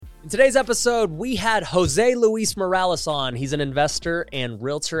In today's episode, we had Jose Luis Morales on. He's an investor and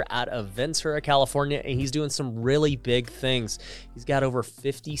realtor out of Ventura, California, and he's doing some really big things. He's got over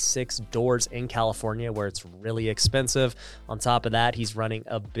 56 doors in California where it's really expensive. On top of that, he's running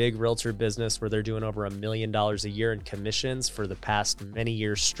a big realtor business where they're doing over $1 million a year in commissions for the past many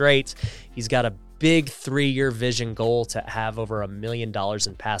years straight. He's got a big 3-year vision goal to have over $1 million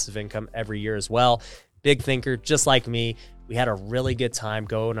in passive income every year as well. Big thinker, just like me. We had a really good time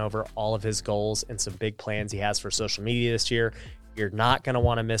going over all of his goals and some big plans he has for social media this year. You're not going to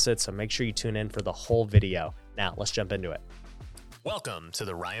want to miss it, so make sure you tune in for the whole video. Now, let's jump into it. Welcome to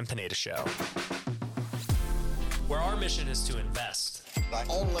the Ryan Pineda Show, where our mission is to invest. I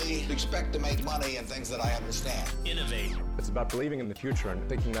only expect to make money in things that I understand. Innovate. It's about believing in the future and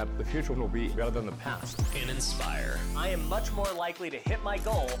thinking that the future will be better than the past. And inspire. I am much more likely to hit my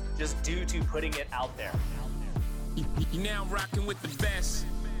goal just due to putting it out there. You're now rocking with the best.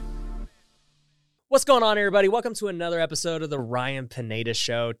 What's going on, everybody? Welcome to another episode of the Ryan Pineda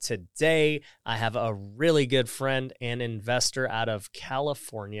Show. Today, I have a really good friend and investor out of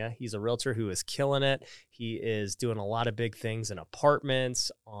California. He's a realtor who is killing it. He is doing a lot of big things in apartments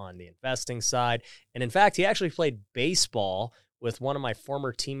on the investing side. And in fact, he actually played baseball with one of my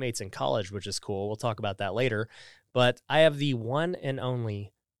former teammates in college, which is cool. We'll talk about that later. But I have the one and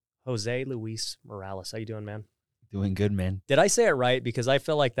only Jose Luis Morales. How you doing, man? Doing good, man. Did I say it right? Because I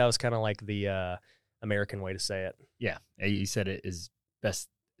feel like that was kind of like the American way to say it. Yeah, you said it as best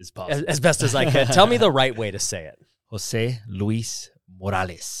as possible. As best as I could. Tell me the right way to say it. Jose Luis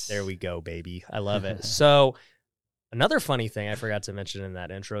Morales. There we go, baby. I love it. So another funny thing I forgot to mention in that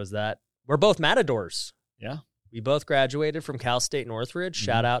intro is that we're both Matadors. Yeah. We both graduated from Cal State Northridge. Mm-hmm.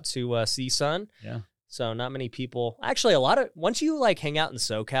 Shout out to CSUN. Yeah. So not many people. Actually, once you like hang out in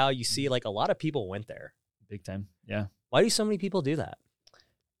SoCal, you see like a lot of people went there. Big time. Yeah. Why do so many people do that?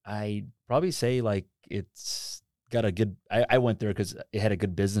 I probably say like it's got a good. I went there because it had a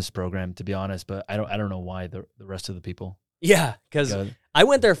good business program, to be honest. But I don't know why the rest of the people. Yeah, because I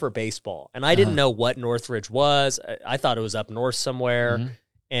went there for baseball, and I didn't know what Northridge was. I thought it was up north somewhere,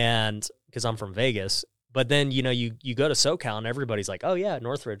 and because I'm from Vegas. But then you go to SoCal, and everybody's like, "Oh yeah,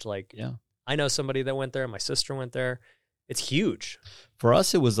 Northridge." Like, yeah, I know somebody that went there. My sister went there. It's huge. For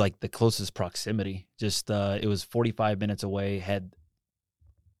us, it was like the closest proximity. Just it was 45 minutes away. Had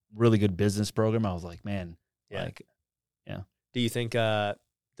really good business program. I was like, man, yeah. Yeah. Do you think the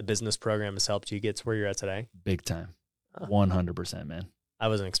business program has helped you get to where you're at today? Big time, 100%, man. I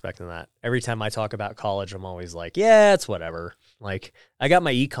wasn't expecting that. Every time I talk about college, I'm always like, yeah, it's whatever. Like, I got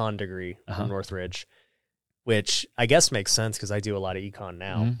my econ degree from Northridge, which I guess makes sense because I do a lot of econ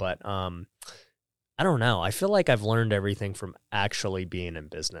now. But I don't know. I feel like I've learned everything from actually being in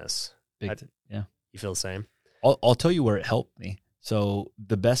business. Yeah. You feel the same? I'll tell you where it helped me. So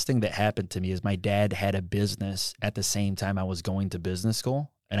the best thing that happened to me is my dad had a business at the same time I was going to business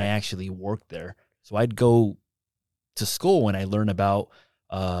school, and I actually worked there. So I'd go to school and I learned about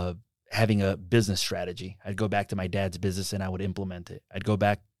having a business strategy. I'd go back to my dad's business and I would implement it. I'd go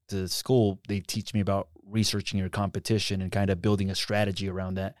back to school. They teach me about researching your competition and kind of building a strategy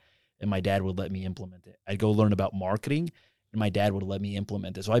around that. And my dad would let me implement it. I'd go learn about marketing, and my dad would let me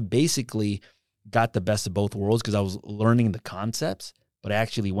implement it. So I basically got the best of both worlds because I was learning the concepts, but I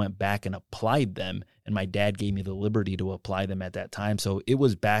actually went back and applied them, and my dad gave me the liberty to apply them at that time. So it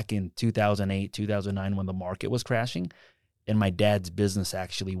was back in 2008, 2009 when the market was crashing, and my dad's business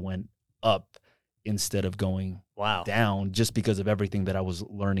actually went up instead of going down just because of everything that I was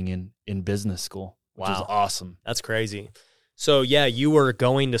learning in business school, which is awesome. That's crazy. So, yeah, you were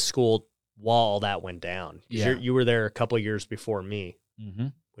going to school while all that went down. Yeah. You were there a couple of years before me,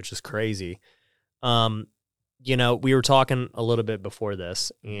 which is crazy. We were talking a little bit before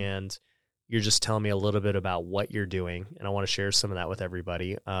this, and you're just telling me a little bit about what you're doing, and I want to share some of that with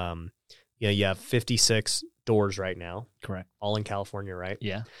everybody. You have 56 doors right now. Correct. All in California, right?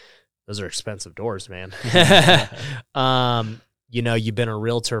 Yeah. Those are expensive doors, man. You've been a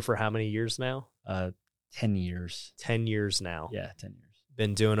realtor for how many years now? 10 years. 10 years now. Yeah, 10 years.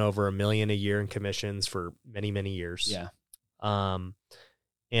 Been doing over $1 million a year in commissions for many, many years. Yeah.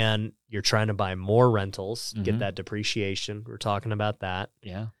 And you're trying to buy more rentals, get that depreciation. We're talking about that.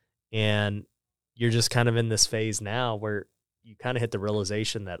 Yeah. And you're just kind of in this phase now where you kind of hit the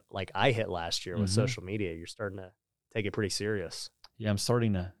realization that like I hit last year with social media. You're starting to take it pretty serious. Yeah, I'm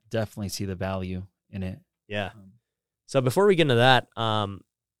starting to definitely see the value in it. Yeah. So before we get into that,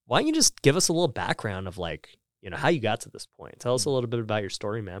 why don't you just give us a little background of like, how you got to this point? Tell us a little bit about your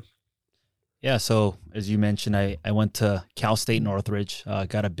story, man. Yeah, so as you mentioned, I went to Cal State Northridge,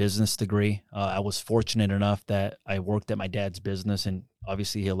 got a business degree. I was fortunate enough that I worked at my dad's business, and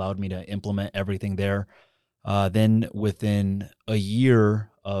obviously he allowed me to implement everything there. Then within a year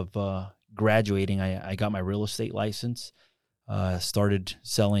of graduating, I got my real estate license, started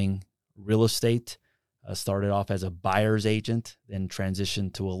selling real estate, started off as a buyer's agent, then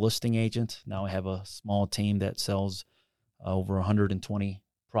transitioned to a listing agent. Now I have a small team that sells over 120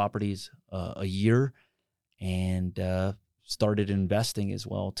 properties a year, and started investing as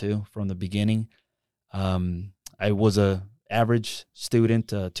well too from the beginning. I was a average student,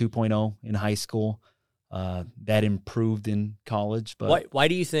 2.0 in high school. That improved in college, but Why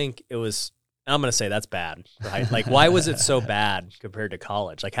do you think it was? I'm going to say that's bad, right? Like, why was it so bad compared to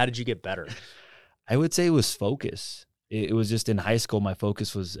college? Like, how did you get better? I would say it was focus. It was just in high school, my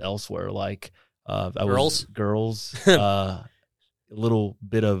focus was elsewhere. Like girls, a little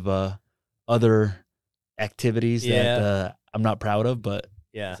bit of other activities that I'm not proud of, but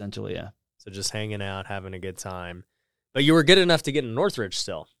essentially, yeah. So just hanging out, having a good time. But you were good enough to get in Northridge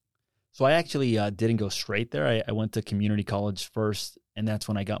still. So I actually didn't go straight there. I went to community college first, and that's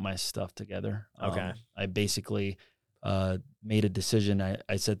when I got my stuff together. Okay. I basically made a decision.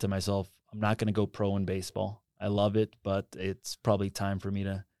 I said to myself, I'm not going to go pro in baseball. I love it, but it's probably time for me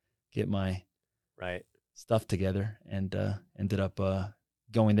to get my stuff together, and ended up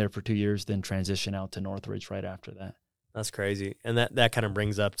going there for 2 years, then transition out to Northridge right after that. That's crazy. And that kind of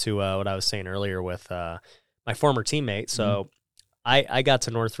brings up to what I was saying earlier with my former teammate. So I got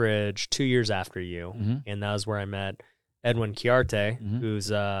to Northridge 2 years after you, and that was where I met Edwin Chiarte, who's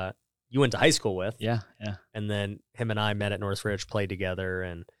you went to high school with. Yeah. And then him and I met at Northridge, played together,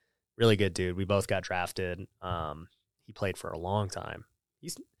 and really good dude. We both got drafted. He played for a long time.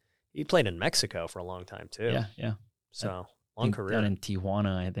 He played in Mexico for a long time too. Yeah. So long career. Down in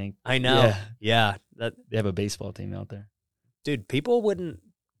Tijuana, I think. I know. Yeah. They have a baseball team out there. Dude, people wouldn't,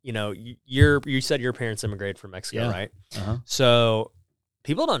 you said your parents immigrated from Mexico, right? Uh-huh. So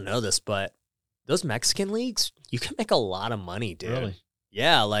people don't know this, but those Mexican leagues, you can make a lot of money, dude. Really?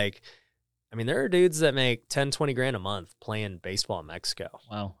 Yeah. There are dudes that make 10, 20 grand a month playing baseball in Mexico.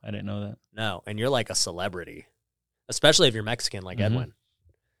 Wow. I didn't know that. No. And you're like a celebrity, especially if you're Mexican like Edwin.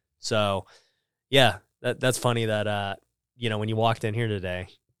 So yeah, that's funny that, when you walked in here today,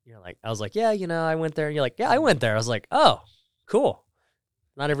 I was like, yeah, I went there. And you're like, yeah, I went there. I was like, oh, cool.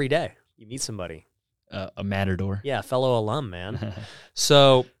 Not every day you meet somebody. A matador. Yeah, fellow alum, man.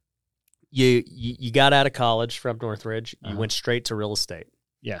 So you got out of college from Northridge. You went straight to real estate.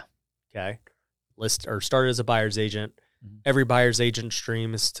 Yeah. Okay. Started as a buyer's agent. Every buyer's agent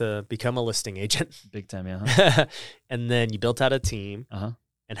dream is to become a listing agent. Big time, yeah. And then you built out a team. Uh-huh.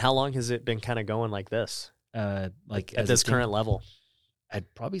 And how long has it been kind of going like this? At this current level?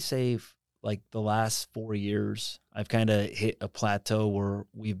 I'd probably say the last 4 years, I've kind of hit a plateau where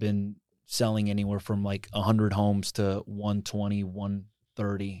we've been selling anywhere from 100 homes to 120,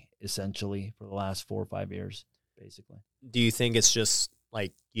 130, essentially, for the last 4 or 5 years, basically. Do you think it's just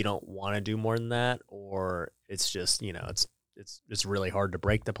you don't want to do more than that, or it's just it's really hard to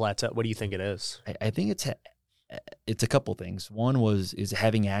break the plateau? What do you think it is? I think it's a couple things. One is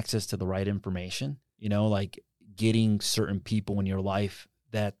having access to the right information. Getting certain people in your life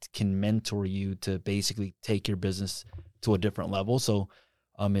that can mentor you to basically take your business to a different level. So,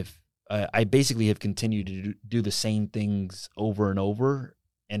 if I basically have continued to do the same things over and over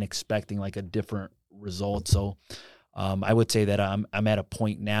and expecting a different result. So, I would say that I'm at a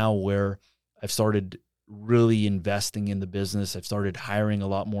point now where I've started really investing in the business. I've started hiring a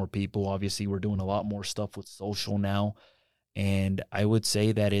lot more people. Obviously, we're doing a lot more stuff with social now, and I would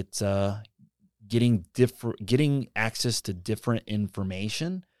say that it's getting access to different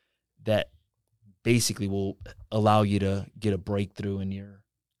information that basically will allow you to get a breakthrough in your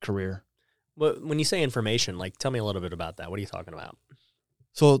career. Well, when you say information, tell me a little bit about that. What are you talking about?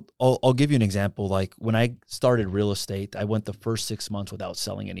 So I'll give you an example. When I started real estate, I went the first 6 months without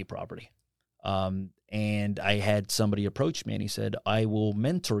selling any property. And I had somebody approach me and he said, I will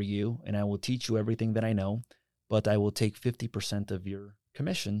mentor you and I will teach you everything that I know, but I will take 50% of your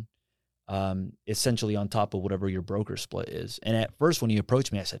commission, essentially on top of whatever your broker split is. And at first when he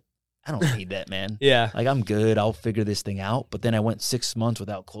approached me, I said, I don't need that, man. Yeah. I'm good. I'll figure this thing out. But then I went 6 months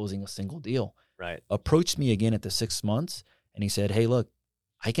without closing a single deal. Right. Approached me again at the 6 months and he said, hey, look,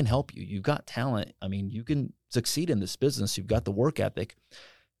 I can help you. You've got talent. You can succeed in this business. You've got the work ethic.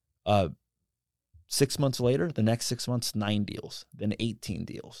 6 months later, the next 6 months, 9 deals, then 18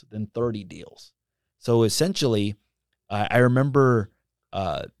 deals, then 30 deals. So essentially, I remember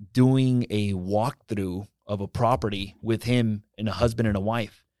doing a walkthrough of a property with him and a husband and a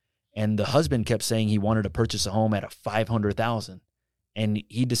wife. And the husband kept saying he wanted to purchase a home at a $500,000, and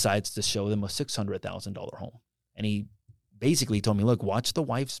he decides to show them a $600,000 home. And he basically told me, look, watch the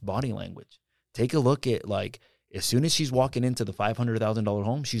wife's body language. Take a look at, like, as soon as she's walking into the $500,000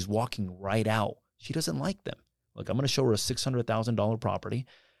 home, she's walking right out. She doesn't like them. Look, I'm going to show her a $600,000 property,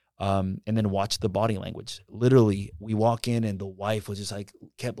 and then watch the body language. Literally, we walk in, and the wife was just like,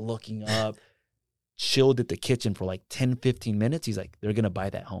 kept looking up, chilled at the kitchen for like 10, 15 minutes. He's like, they're going to buy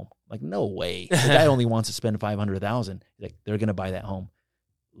that home. Like, no way. The guy only wants to spend $500,000. He's like, they're going to buy that home.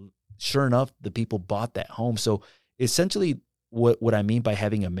 Sure enough, the people bought that home. So essentially what I mean by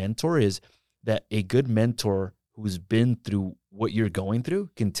having a mentor is that a good mentor who's been through what you're going through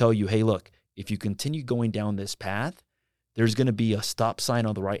can tell you, hey, look, if you continue going down this path, there's going to be a stop sign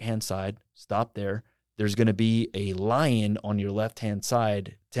on the right-hand side. Stop there. There's going to be a lion on your left-hand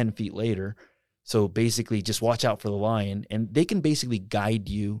side 10 feet later. So basically just watch out for the lion, and they can basically guide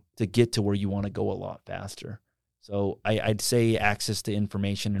you to get to where you want to go a lot faster. So I'd say access to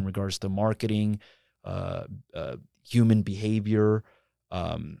information in regards to marketing, human behavior,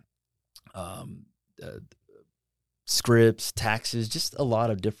 scripts, taxes, just a lot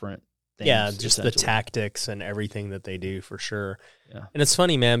of different things. Yeah, just the tactics and everything that they do, for sure. Yeah. And it's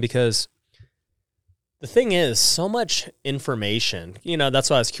funny, man, because the thing is, so much information, that's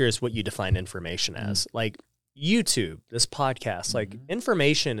why I was curious what you define information as. Like YouTube, this podcast, like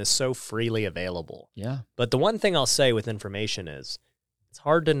information is so freely available. Yeah. But the one thing I'll say with information is it's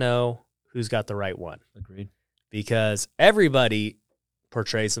hard to know who's got the right one. Agreed. Because everybody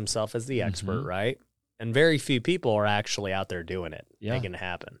portrays themselves as the expert, right? And very few people are actually out there doing it, making it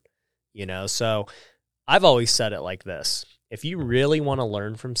happen. So I've always said it like this. If you really want to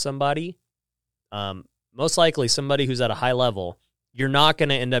learn from somebody, most likely somebody who's at a high level, you're not going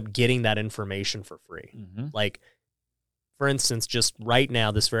to end up getting that information for free. Like, for instance, just right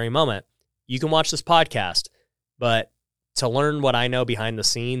now, this very moment, you can watch this podcast, but to learn what I know behind the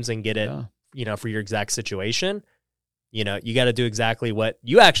scenes and get it, for your exact situation, you got to do exactly what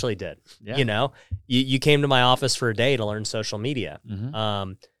you actually did. Yeah. You came to my office for a day to learn social media.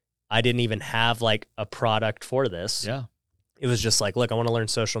 I didn't even have like a product for this. Yeah. It was just like, look, I want to learn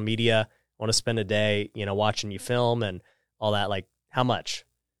social media. I want to spend a day, watching you film and all that. Like, how much?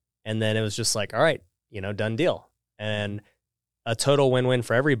 And then it was just like, all right, done deal. And a total win-win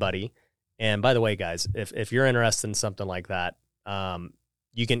for everybody. And by the way, guys, if you're interested in something like that,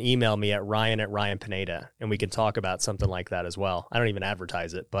 you can email me at Ryan@RyanPineda, and we can talk about something like that as well. I don't even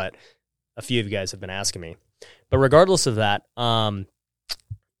advertise it, but a few of you guys have been asking me. But regardless of that,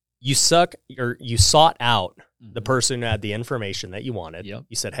 you sought out the person who had the information that you wanted. Yep.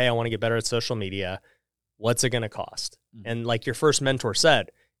 You said, hey, I want to get better at social media. What's it going to cost? And like your first mentor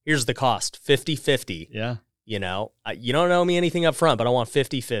said, here's the cost, 50-50. Yeah. You don't owe me anything up front, but I want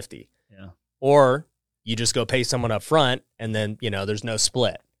 50-50. Yeah. Or you just go pay someone up front and then, there's no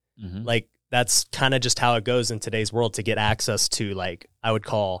split. Like, that's kind of just how it goes in today's world to get access to, like, I would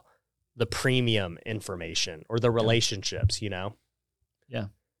call the premium information or the relationships, Yeah.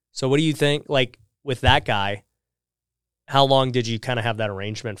 So what do you think, like, with that guy, how long did you kind of have that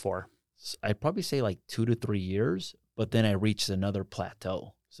arrangement for? I'd probably say like 2 to 3 years, but then I reached another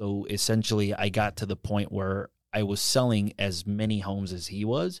plateau. So essentially I got to the point where I was selling as many homes as he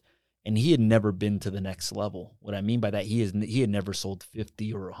was, and he had never been to the next level. What I mean by that, he had never sold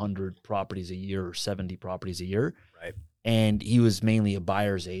 50 or 100 properties a year or 70 properties a year. Right. And he was mainly a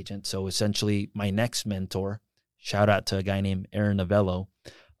buyer's agent. So essentially my next mentor, shout out to a guy named Aaron Novello,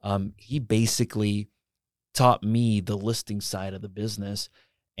 he basically taught me the listing side of the business,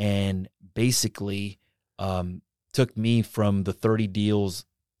 and basically took me from the 30 deals,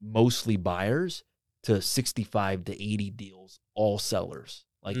 mostly buyers, to 65 to 80 deals, all sellers.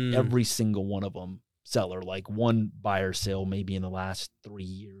 Like every single one of them seller, like one buyer sale maybe in the last 3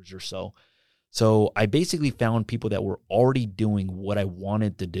 years or so. So I basically found people that were already doing what I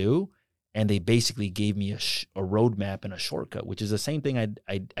wanted to do, and they basically gave me a roadmap and a shortcut, which is the same thing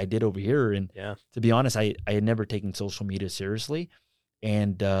I did over here. And to be honest, I had never taken social media seriously.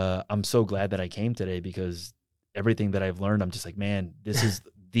 And I'm so glad that I came today, because everything that I've learned, I'm just like, man, this is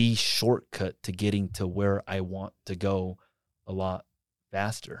the shortcut to getting to where I want to go a lot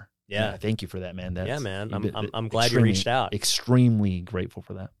faster. Yeah. And thank you for that, man. Man. I'm glad you reached out. Extremely grateful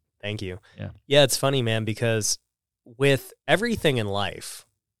for that. Thank you. Yeah. Yeah, it's funny, man, because with everything in life,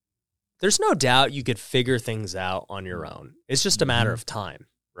 there's no doubt you could figure things out on your own. It's just a matter of time,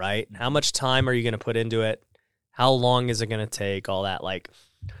 right? How much time are you going to put into it? How long is it going to take? All that. Like,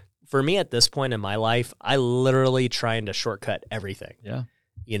 for me at this point in my life, I literally trying to shortcut everything. Yeah.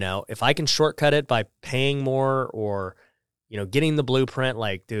 If I can shortcut it by paying more or, getting the blueprint,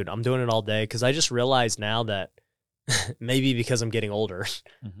 like, dude, I'm doing it all day. Cause I just realized now that maybe because I'm getting older,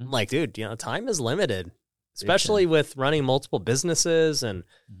 I'm like, dude, time is limited, especially with running multiple businesses. And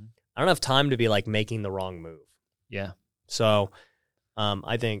I don't have time to be like making the wrong move. Yeah. So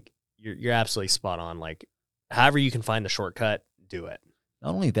I think you're absolutely spot on. Like, however you can find the shortcut, do it.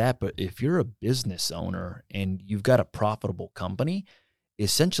 Not only that, but if you're a business owner and you've got a profitable company,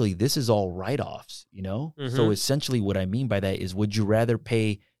 essentially this is all write-offs, So essentially what I mean by that is, would you rather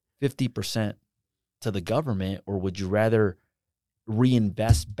pay 50% to the government, or would you rather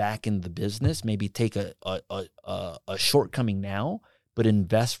reinvest back in the business, maybe take a shortcoming now, but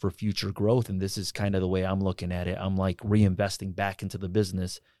invest for future growth? And this is kind of the way I'm looking at it. I'm like reinvesting back into the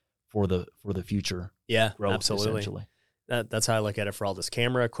business for the future. Yeah, growth, absolutely. Essentially. That's how I look at it for all this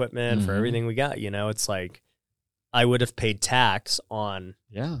camera equipment, for everything we got. It's like I would have paid tax on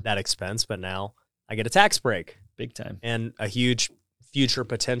that expense, but now I get a tax break. Big time. And a huge future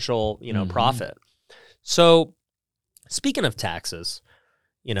potential, profit. So speaking of taxes,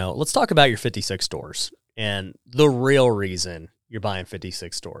 let's talk about your 56 stores and the real reason you're buying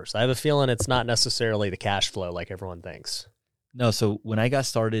 56 stores. I have a feeling it's not necessarily the cash flow like everyone thinks. No, so when I got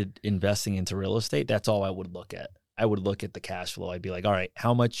started investing into real estate, that's all I would look at. I would look at the cash flow. I'd be like, all right,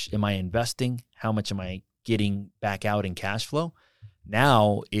 how much am I investing? How much am I getting back out in cash flow?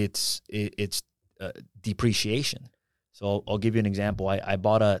 Now it's depreciation. So I'll give you an example. I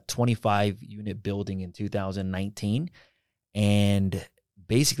bought a 25-unit building in 2019, and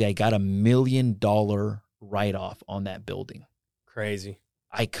basically I got $1 million write-off on that building. Crazy.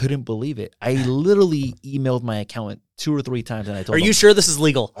 I couldn't believe it. I literally emailed my accountant 2 or 3 times, and I told him, "Are you sure this is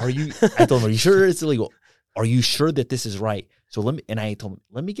legal?" I told him, "Are you sure it's illegal? Are you sure that this is right?" So I told him,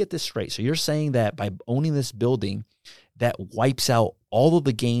 let me get this straight. So you're saying that by owning this building, that wipes out all of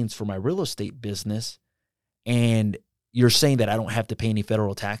the gains for my real estate business, and you're saying that I don't have to pay any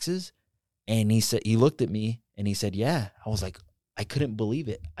federal taxes? And he looked at me and he said, yeah. I was like, I couldn't believe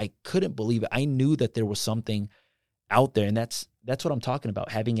it. I knew that there was something out there, and that's what I'm talking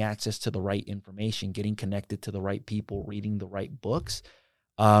about, having access to the right information, getting connected to the right people, reading the right books.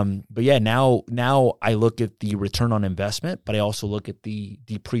 But yeah, now I look at the return on investment, but I also look at the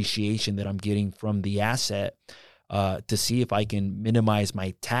depreciation that I'm getting from the asset to see if I can minimize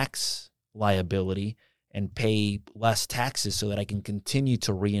my tax liability and pay less taxes so that I can continue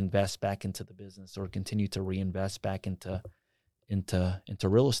to reinvest back into the business, or continue to reinvest back into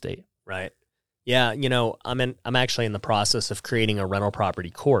real estate. Right. Yeah, I'm actually in the process of creating a rental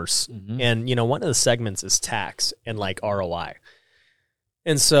property course. And one of the segments is tax and like ROI.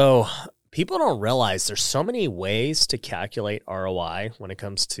 And so people don't realize there's so many ways to calculate ROI when it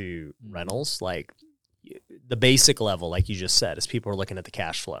comes to rentals. Like the basic level, like you just said, is people are looking at the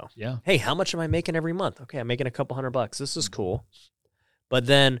cash flow. Yeah. Hey, how much am I making every month? Okay, I'm making a couple $100. This is cool. But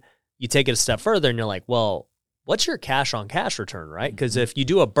then you take it a step further and you're like, well, what's your cash on cash return, right? Because if you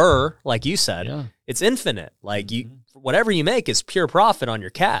do a BRRRR, like you said, it's infinite. Like whatever you make is pure profit on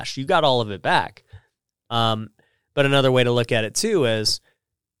your cash. You got all of it back. But another way to look at it too is,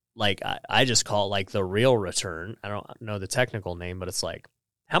 like, I just call it like the real return. I don't know the technical name, but it's like,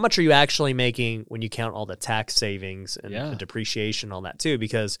 how much are you actually making when you count all the tax savings and the depreciation on that too?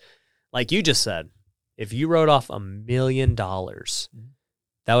 Because like you just said, if you wrote off $1 million, that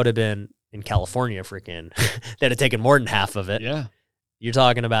would have been in California, freaking, that'd have taken more than half of it. Yeah. You're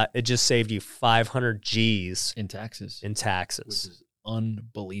talking about, it just saved you 500 G's in taxes. Which is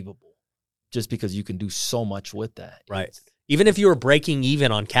unbelievable. Just because you can do so much with that. Right. Even if you were breaking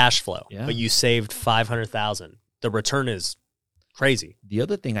even on cash flow, but you saved $500,000, the return is crazy. The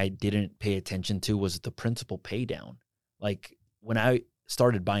other thing I didn't pay attention to was the principal pay down. Like when I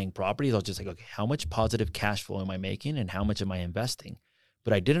started buying properties, I was just like, okay, how much positive cash flow am I making and how much am I investing?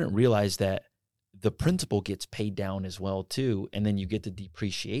 But I didn't realize that the principal gets paid down as well too, and then you get the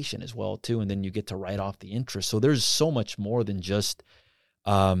depreciation as well too, and then you get to write off the interest. So there's so much more than just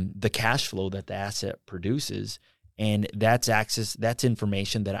the cash flow that the asset produces. And that's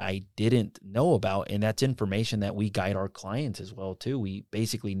information that I didn't know about, and that's information that we guide our clients as well too. We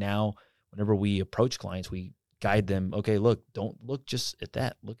basically now, whenever we approach clients, we guide them, okay, look, don't look just at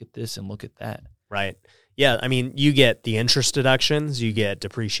that. Look at this and look at that. Right. Yeah, I mean, you get the interest deductions, you get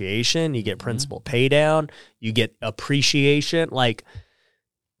depreciation, you get principal pay down, you get appreciation. Like,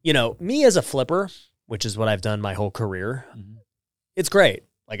 me as a flipper, which is what I've done my whole career, it's great.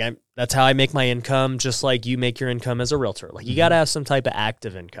 Like that's how I make my income, just like you make your income as a realtor. Like you got to have some type of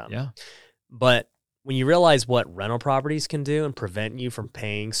active income. Yeah. But when you realize what rental properties can do and prevent you from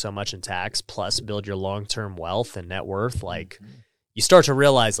paying so much in tax, plus build your long-term wealth and net worth, like you start to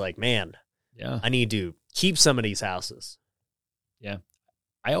realize like, man, I need to keep some of these houses. Yeah.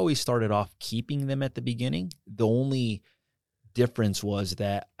 I always started off keeping them at the beginning. The only difference was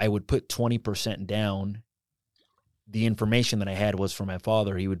that I would put 20% down. The information that I had was from my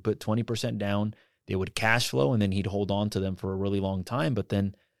father. He would put 20% down. They would cash flow, and then he'd hold on to them for a really long time. But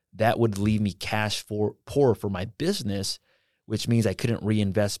then that would leave me poor for my business, which means I couldn't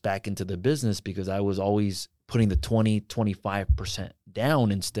reinvest back into the business because I was always putting the 25%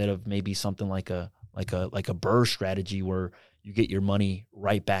 down instead of maybe something like a BRRRR strategy where you get your money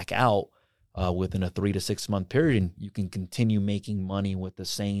right back out within a 3 to 6 month period, and you can continue making money with the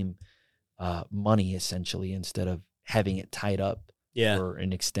same money essentially instead of having it tied up for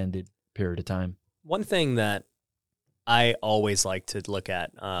an extended period of time. One thing that I always like to look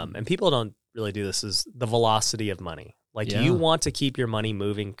at, and people don't really do this, is the velocity of money. Like, you want to keep your money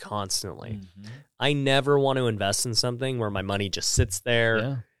moving constantly. Mm-hmm. I never want to invest in something where my money just sits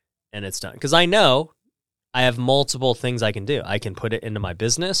there and it's done. Because I know I have multiple things I can do. I can put it into my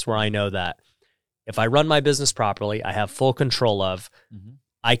business where I know that if I run my business properly, I have full control of,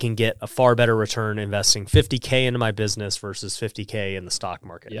 I can get a far better return investing $50K into my business versus $50K in the stock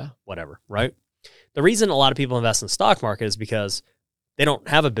market. Yeah. Whatever, right? The reason a lot of people invest in the stock market is because they don't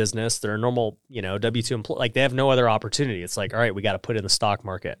have a business. They're a normal, W-2 employee. Like, they have no other opportunity. It's like, all right, we got to put in the stock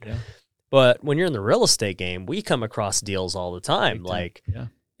market. Yeah. But when you're in the real estate game, we come across deals all the time. Like,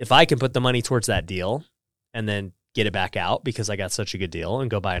 if I can put the money towards that deal and then get it back out because I got such a good deal and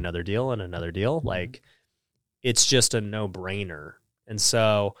go buy another deal and another deal, like, it's just a no-brainer. And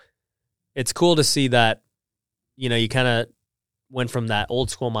so it's cool to see that, you kind of went from that old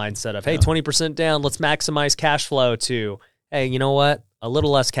school mindset of, hey, 20% down, let's maximize cash flow, to, hey, you know what? A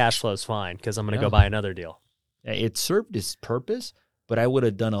little less cash flow is fine because I'm going to go buy another deal. It served its purpose, but I would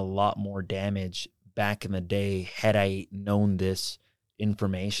have done a lot more damage back in the day had I known this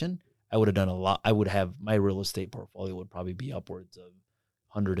information. I would have done a lot. I would have, my real estate portfolio would probably be upwards of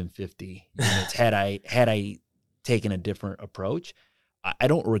 150 units had I taken a different approach. I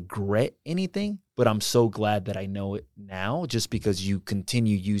don't regret anything, but I'm so glad that I know it now, just because you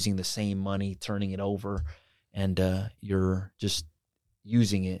continue using the same money, turning it over, and you're just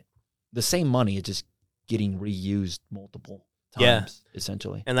using it. The same money is just getting reused multiple times,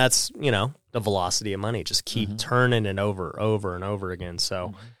 essentially. And that's, the velocity of money. Just keep turning it over and over again.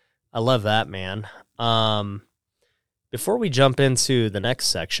 So I love that, man. Before we jump into the next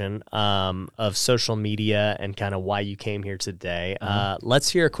section of social media and kind of why you came here today, let's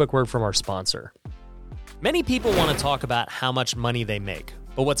hear a quick word from our sponsor. Many people want to talk about how much money they make,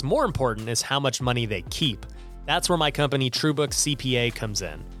 but what's more important is how much money they keep. That's where my company, TrueBooks CPA, comes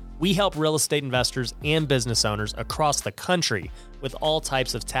in. We help real estate investors and business owners across the country with all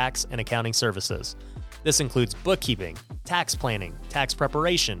types of tax and accounting services. This includes bookkeeping, tax planning, tax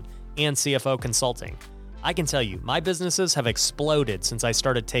preparation, and CFO consulting. I can tell you, my businesses have exploded since I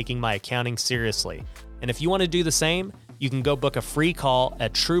started taking my accounting seriously. And if you want to do the same, you can go book a free call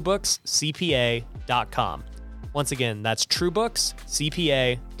at truebookscpa.com. Once again, that's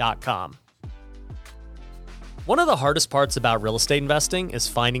truebookscpa.com. One of the hardest parts about real estate investing is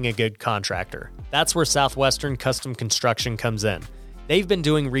finding a good contractor. That's where Southwestern Custom Construction comes in. They've been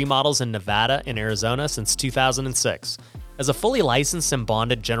doing remodels in Nevada and Arizona since 2006. As a fully licensed and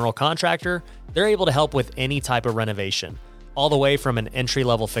bonded general contractor, they're able to help with any type of renovation, all the way from an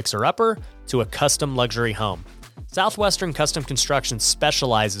entry-level fixer-upper to a custom luxury home. Southwestern Custom Construction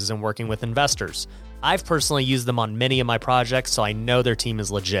specializes in working with investors. I've personally used them on many of my projects, so I know their team is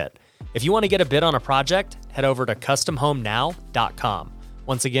legit. If you want to get a bid on a project, head over to customhomenow.com.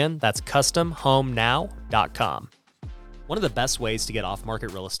 Once again, that's customhomenow.com. One of the best ways to get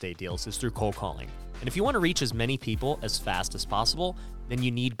off-market real estate deals is through cold calling. And if you want to reach as many people as fast as possible, then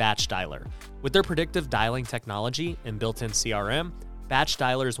you need Batch Dialer. With their predictive dialing technology and built-in CRM, Batch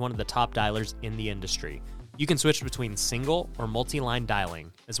Dialer is one of the top dialers in the industry. You can switch between single or multi-line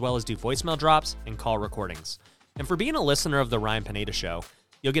dialing, as well as do voicemail drops and call recordings. And for being a listener of The Ryan Pineda Show,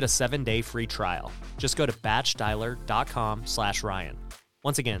 you'll get a 7-day free trial. Just go to batchdialer.com/Ryan.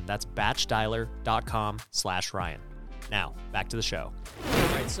 Once again, that's batchdialer.com/Ryan. Now, back to the show. All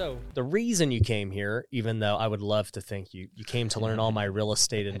right, so the reason you came here, even though I would love to think you came to learn all my real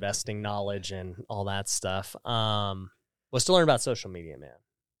estate investing knowledge and all that stuff, was to learn about social media, man.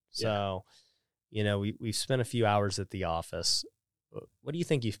 So, we've spent a few hours at the office. What do you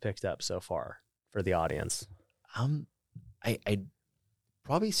think you've picked up so far for the audience? I'd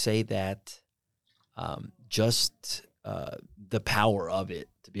probably say that just the power of it,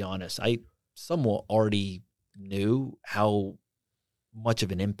 to be honest. I somewhat already knew how much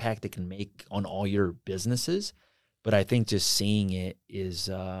of an impact it can make on all your businesses, but I think just seeing it is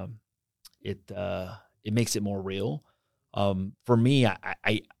it makes it more real. For me,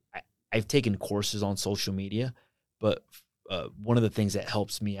 I've taken courses on social media, but one of the things that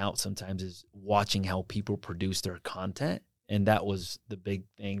helps me out sometimes is watching how people produce their content. And that was the big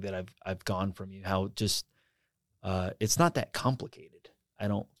thing that I've gone from you, how just it's not that complicated. I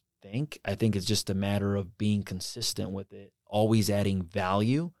don't think. I think it's just a matter of being consistent with it, always adding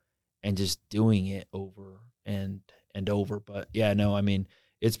value and just doing it over and over. But yeah, no, I mean,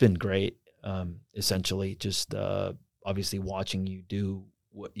 it's been great. Essentially just obviously watching you do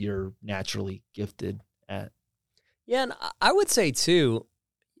what you're naturally gifted at. Yeah, and I would say too,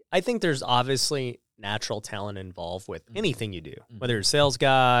 I think there's obviously natural talent involved with anything you do, whether you're a sales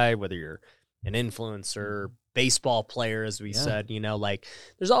guy, whether you're an influencer, baseball player, as we said, like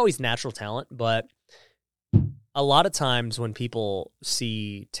there's always natural talent. But a lot of times when people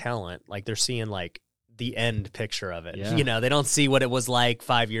see talent, like they're seeing like the end picture of it. Yeah. They don't see what it was like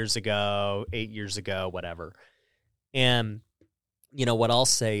 5 years ago, 8 years ago, whatever. And, what I'll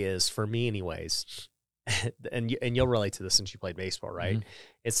say is, for me anyways, and you'll relate to this since you played baseball, right? Mm-hmm.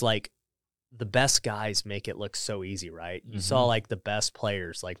 It's like the best guys make it look so easy, right? You saw like the best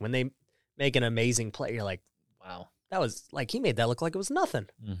players, like when they make an amazing play, you're like, wow, that was like, he made that look like it was nothing.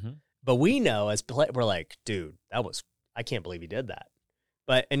 Mm-hmm. But we know we're like, dude, I can't believe he did that.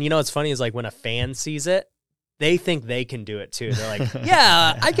 But, and what's funny is like when a fan sees it, they think they can do it too. They're like,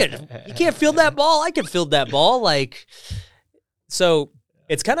 yeah, you can't field that ball. I can field that ball. Like, so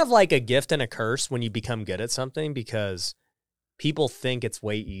it's kind of like a gift and a curse when you become good at something, because people think it's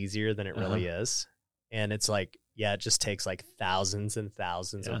way easier than it really is. And it's like, yeah, it just takes like thousands and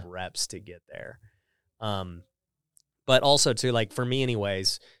thousands of reps to get there. But also too, like for me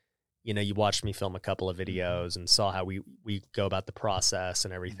anyways, you watched me film a couple of videos and saw how we go about the process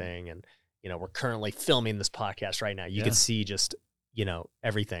and everything. And, we're currently filming this podcast right now. You can see just,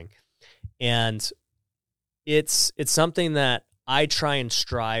 everything. And it's something that I try and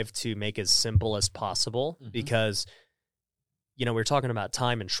strive to make as simple as possible, because, we're talking about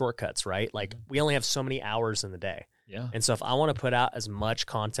time and shortcuts, right? Like we only have so many hours in the day. Yeah. And so if I want to put out as much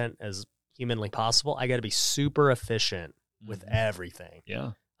content as humanly possible, I got to be super efficient with everything.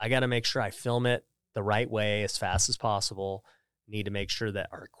 Yeah. I got to make sure I film it the right way as fast as possible. Need to make sure that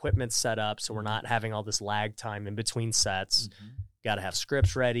our equipment's set up so we're not having all this lag time in between sets. Got to have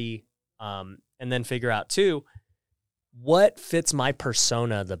scripts ready. And then figure out too, what fits my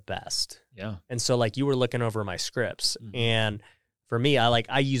persona the best. Yeah. And so like you were looking over my scripts, and for me,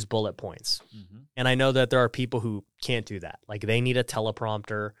 I use bullet points. And I know that there are people who can't do that. Like they need a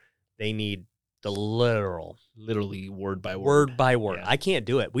teleprompter. They need the literally word by word. Word by word. Yeah. I can't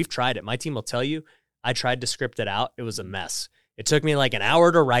do it. We've tried it. My team will tell you, I tried to script it out. It was a mess. It took me like an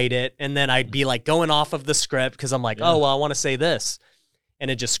hour to write it. And then I'd be like going off of the script because I'm like, oh, well, I want to say this.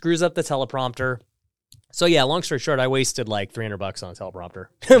 And it just screws up the teleprompter. So yeah, long story short, I wasted like $300 on a teleprompter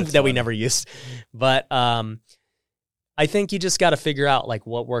that we never used. But I think you just got to figure out like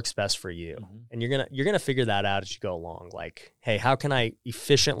what works best for you. And you're going to figure that out as you go along. Like, hey, how can I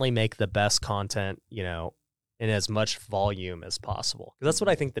efficiently make the best content, in as much volume as possible? Because that's what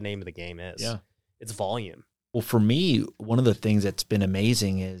I think the name of the game is. Yeah. It's volume. Well, for me, one of the things that's been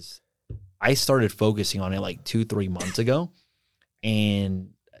amazing is I started focusing on it like 2-3 months ago.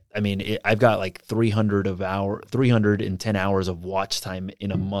 And I mean, I've got like 310 hours of watch time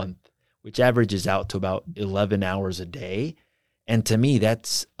in a month, which averages out to about 11 hours a day. And to me,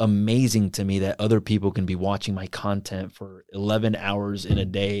 that's amazing to me that other people can be watching my content for 11 hours in a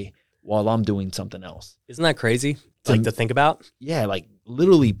day while I'm doing something else. Isn't that crazy? Like to think about? Yeah, like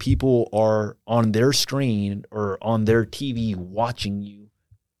literally people are on their screen or on their TV watching you.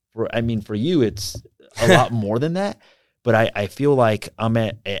 For you, it's a lot more than that. But I feel like I'm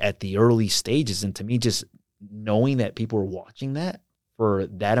at the early stages. And to me, just knowing that people are watching that for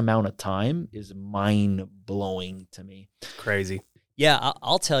that amount of time is mind-blowing to me. Crazy. Yeah,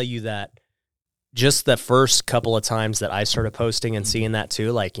 I'll tell you that just the first couple of times that I started posting and seeing that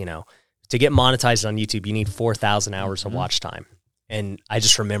too, like, to get monetized on YouTube, you need 4,000 hours of watch time. And I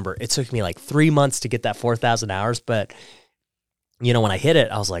just remember it took me like 3 months to get that 4,000 hours. But, when I hit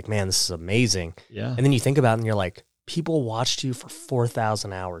it, I was like, man, this is amazing. Yeah. And then you think about it and you're like, people watched you for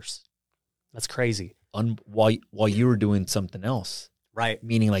 4,000 hours. That's crazy. While you were doing something else. Right.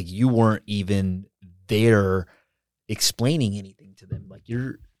 Meaning like you weren't even there explaining anything to them. Like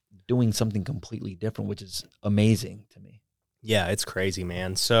you're doing something completely different, which is amazing to me. Yeah, it's crazy,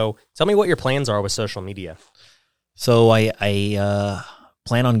 man. So tell me what your plans are with social media. So I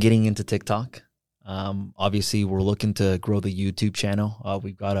plan on getting into TikTok. Obviously, we're looking to grow the YouTube channel.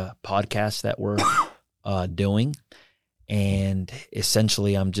 We've got a podcast that we're doing. And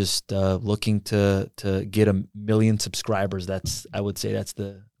essentially, I'm just looking to get 1 million subscribers. I would say that's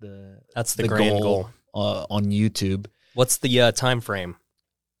the grand goal on YouTube. What's the time frame?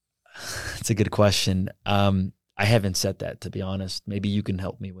 That's a good question. I haven't set that, to be honest. Maybe you can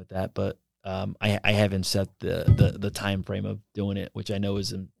help me with that, but I haven't set the time frame of doing it, which I know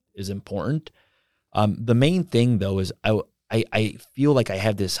is important. The main thing though is I feel like I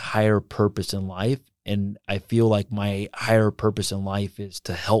have this higher purpose in life. And I feel like my higher purpose in life is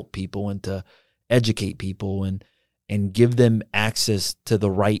to help people and to educate people and give them access to the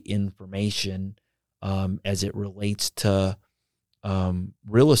right information as it relates to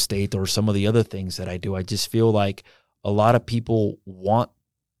real estate or some of the other things that I do. I just feel like a lot of people want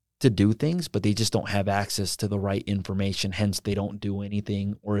to do things, but they just don't have access to the right information. Hence, they don't do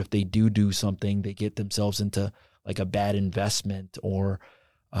anything. Or if they do something, they get themselves into like a bad investment or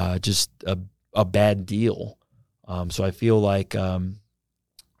just a bad deal. So I feel like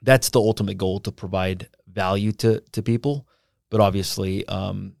that's the ultimate goal, to provide value to people. But obviously,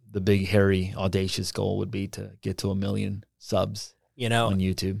 the big, hairy, audacious goal would be to get to 1 million subs on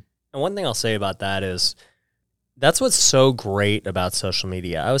YouTube. And one thing I'll say about that is that's what's so great about social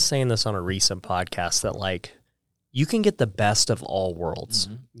media. I was saying this on a recent podcast that like you can get the best of all worlds.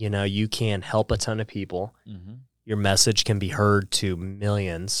 Mm-hmm. You can help a ton of people. Mm-hmm. Your message can be heard to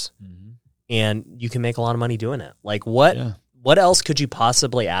millions. Mm-hmm. And you can make a lot of money doing it. Like what else could you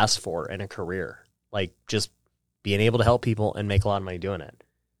possibly ask for in a career? Like just being able to help people and make a lot of money doing it.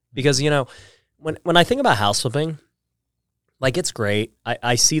 Because, when I think about house flipping, like it's great.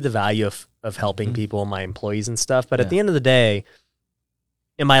 I see the value of helping people, my employees and stuff. But at the end of the day,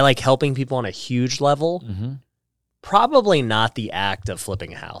 am I like helping people on a huge level? Mm-hmm. Probably not the act of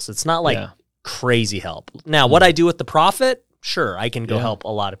flipping a house. It's not like crazy help. Now, what I do with the profit, sure, I can go help a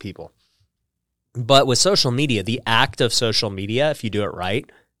lot of people. But with social media, the act of social media, if you do it right,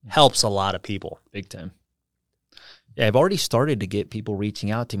 helps a lot of people. Big time. Yeah, I've already started to get people reaching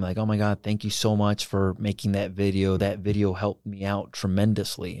out to me like, oh my God, thank you so much for making that video. That video helped me out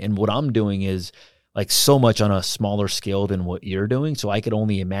tremendously. And what I'm doing is like so much on a smaller scale than what you're doing. So I could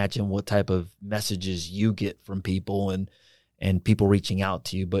only imagine what type of messages you get from people and people reaching out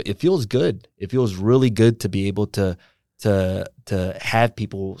to you. But it feels good. It feels really good to be able to have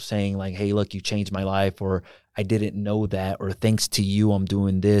people saying like, hey, look, you changed my life, or I didn't know that, or thanks to you, I'm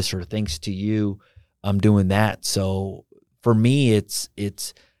doing this, or thanks to you, I'm doing that. So for me, it's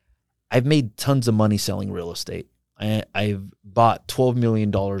I've made tons of money selling real estate. I've bought $12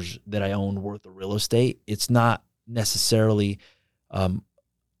 million that I own worth of real estate. It's not necessarily, I'm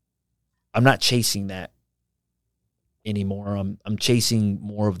not chasing that anymore. I'm chasing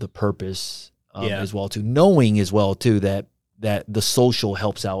more of the purpose as well too, knowing as well too that the social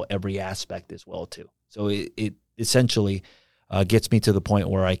helps out every aspect as well too. So it essentially gets me to the point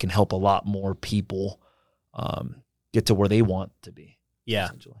where I can help a lot more people get to where they want to be. Yeah,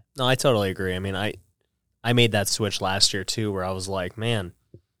 no, I totally agree. I mean, I made that switch last year too, where I was like, man,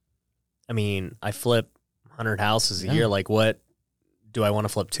 I mean, I flip 100 houses a year. Like, what do I want to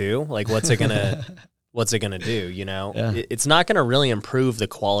flip 2? Like, what's it gonna do? It's not gonna really improve the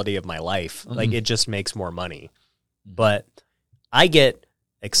quality of my life. Mm-hmm. Like, it just makes more money. Mm-hmm. But I get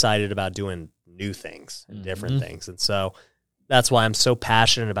excited about doing new things and different things, and so that's why I'm so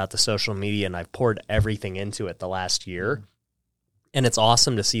passionate about the social media, and I've poured everything into it the last year. Mm-hmm. And it's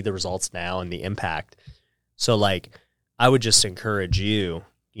awesome to see the results now and the impact. So, like, I would just encourage you,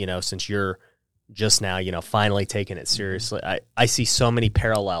 since you're just now, finally taking it seriously. I see so many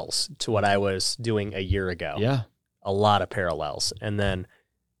parallels to what I was doing a year ago. Yeah. A lot of parallels. And then,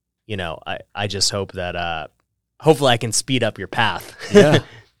 I just hope that hopefully I can speed up your path. Yeah.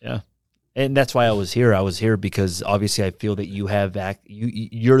 Yeah. And that's why I was here. I was here because obviously I feel that you have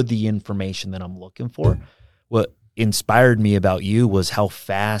you're the information that I'm looking for. What inspired me about you was how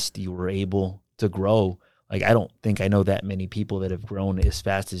fast you were able to grow. Like, I don't think I know that many people that have grown as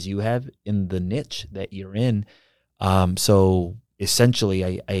fast as you have in the niche that you're in. So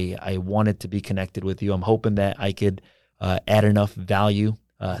essentially, I wanted to be connected with you. I'm hoping that I could add enough value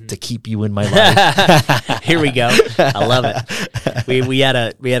to keep you in my life. Here we go. I love it. We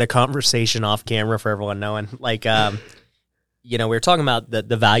had a conversation off camera for everyone knowing. Like, we were talking about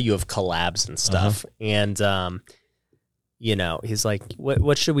the value of collabs and stuff, and he's like,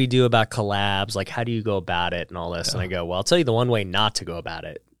 what should we do about collabs? Like, how do you go about it and all this? Yeah. And I go, well, I'll tell you the one way not to go about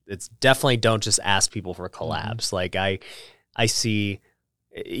it. It's definitely don't just ask people for collabs. Mm-hmm. Like, I see,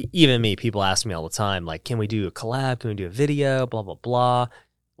 even me, people ask me all the time, like, can we do a collab? Can we do a video? Blah, blah, blah.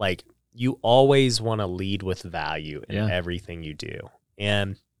 Like, you always want to lead with value in everything you do.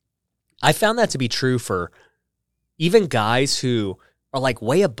 And I found that to be true for even guys who are like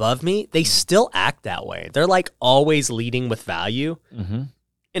way above me, they still act that way. They're like always leading with value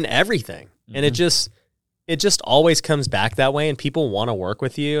in everything. And it just always comes back that way, and people want to work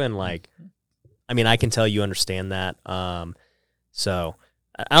with you. And like, I mean, I can tell you understand that. So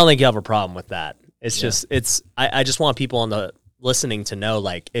I don't think you have a problem with that. It's just, I just want people on the listening to know,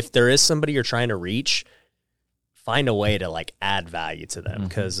 like, if there is somebody you're trying to reach, find a way to like add value to them,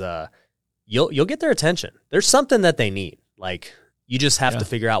 because you'll get their attention. There's something that they need. Like, you just have to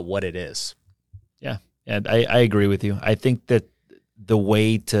figure out what it is. Yeah. And I agree with you. I think that the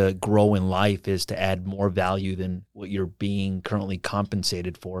way to grow in life is to add more value than what you're being currently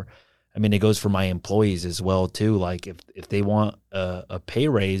compensated for. I mean, it goes for my employees as well too. Like if they want a pay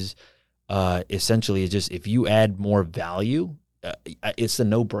raise, essentially it's just, if you add more value, it's a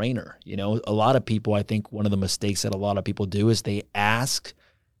no-brainer. You know, a lot of people, I think one of the mistakes that a lot of people do is they ask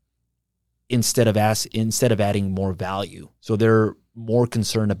instead of adding more value. So they're more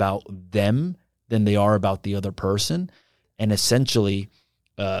concerned about them than they are about the other person. And essentially,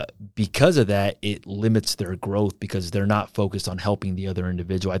 because of that, it limits their growth because they're not focused on helping the other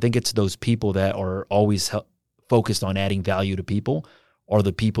individual. I think it's those people that are always focused on adding value to people are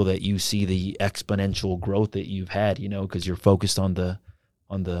the people that you see the exponential growth that you've had, you know, because you're focused on the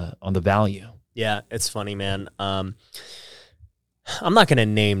value. Yeah, it's funny, man. I'm not going to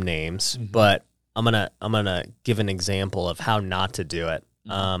name names, but I'm gonna give an example of how not to do it.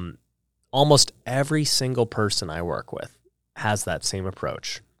 Almost every single person I work with has that same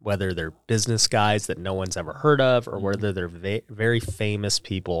approach, whether they're business guys that no one's ever heard of, or whether they're very famous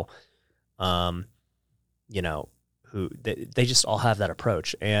people, you know, who they just all have that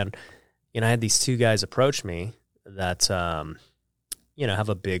approach. And, you know, I had these two guys approach me that, you know, have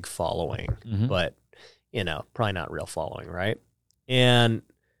a big following, but, you know, probably not real following, right? And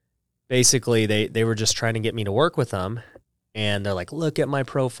basically they were just trying to get me to work with them. And they're like, look at my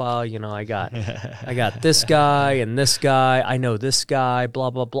profile. You know, I got this guy and this guy. I know this guy, blah,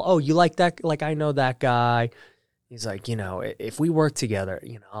 blah, blah. Oh, you like that? Like, I know that guy. He's like, you know, if we work together,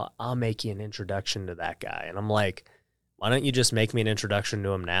 you know, I'll make you an introduction to that guy. And I'm like, why don't you just make me an introduction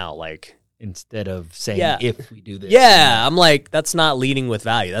to him now? Like, instead of saying, if we do this. Yeah. I'm like, that's not leading with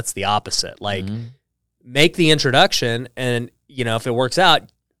value. That's the opposite. Like, make the introduction. And, you know, if it works out,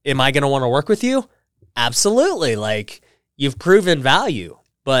 am I going to want to work with you? Absolutely. Like, you've proven value,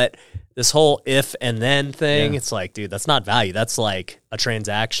 but this whole if and then thing, it's like, dude, that's not value. That's like a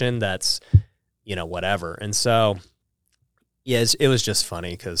transaction that's, you know, whatever. And so, yeah, it was just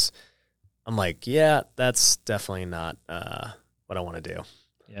funny because I'm like, yeah, that's definitely not what I want to do.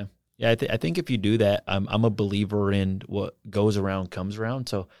 Yeah. Yeah, I think if you do that, I'm a believer in what goes around comes around.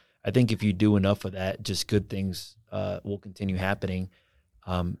 So I think if you do enough of that, just good things will continue happening.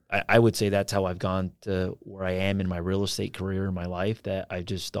 I would say that's how I've gone to where I am in my real estate career in my life, that I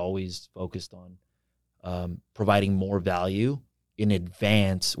just always focused on providing more value in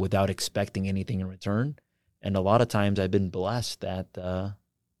advance without expecting anything in return. And a lot of times I've been blessed that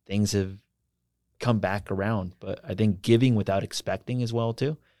things have come back around. But I think giving without expecting as well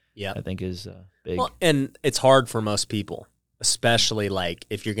too, I think is big. Well, and it's hard for most people, especially like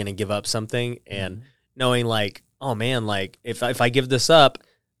if you're going to give up something and knowing like, oh man, like if I give this up,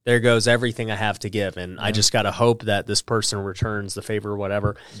 there goes everything I have to give. And I just got to hope that this person returns the favor or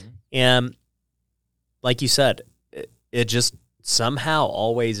whatever. And like you said, it just somehow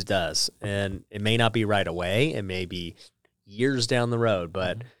always does. And it may not be right away. It may be years down the road,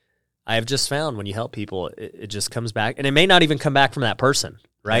 but I have just found when you help people, it just comes back. And it may not even come back from that person,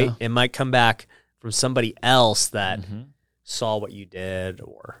 right? Yeah. It might come back from somebody else that saw what you did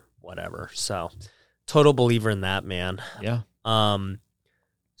or whatever. So total believer in that, man. Yeah.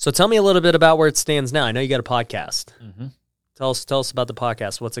 So tell me a little bit about where it stands now. I know you got a podcast. Tell us about the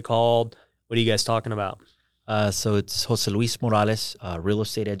podcast. What's it called? What are you guys talking about? So it's Jose Luis Morales, real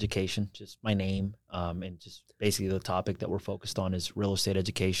estate education, just my name, and just basically the topic that we're focused on is real estate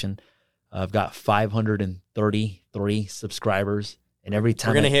education. I've got 533 subscribers, and every time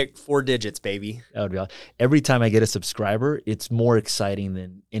we're gonna hit 4 digits, baby. That would be awesome. Every time I get a subscriber, it's more exciting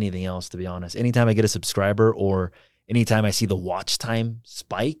than anything else, to be honest. Anytime I get a subscriber, or anytime I see the watch time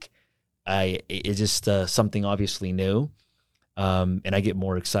spike, it's just something obviously new, and I get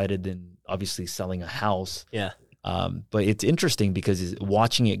more excited than obviously selling a house. Yeah. But it's interesting because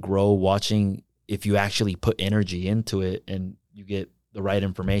watching it grow, watching if you actually put energy into it and you get the right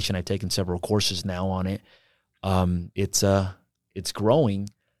information. I've taken several courses now on it. It's growing.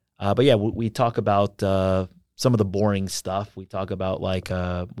 But yeah, we talk about some of the boring stuff. We talk about like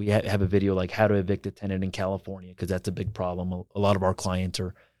we have a video like how to evict a tenant in California, because that's a big problem. A lot of our clients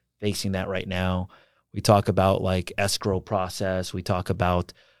are facing that right now. We talk about like escrow process. We talk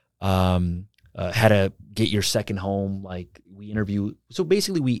about how to get your second home. Like we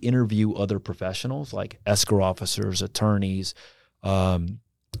interview other professionals like escrow officers, attorneys,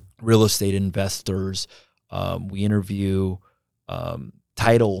 real estate investors. We interview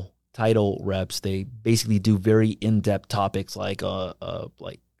title reps. They basically do very in-depth topics like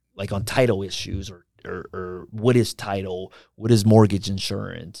on title issues or what is title, what is mortgage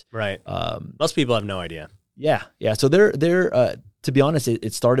insurance. Right. Most people have no idea. Yeah. So they're to be honest,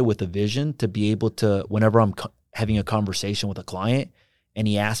 it started with a vision to be able to, whenever I'm having a conversation with a client and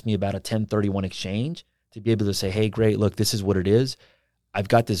he asks me about a 1031 exchange, to be able to say, hey, great, look, this is what it is. I've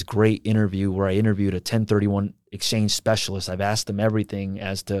got this great interview where I interviewed a 1031 exchange specialist. I've asked them everything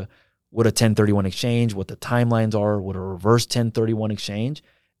as to what a 1031 exchange, what the timelines are, what a reverse 1031 exchange.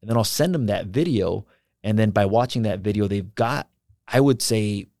 And then I'll send them that video. And then by watching that video, they've got, I would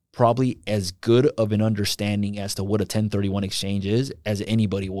say, probably as good of an understanding as to what a 1031 exchange is as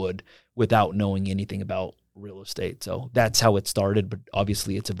anybody would without knowing anything about real estate. So that's how it started, but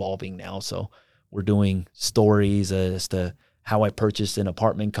obviously it's evolving now. So we're doing stories as to how I purchased an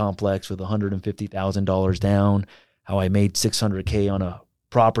apartment complex with $150,000 down, how I made $600K on a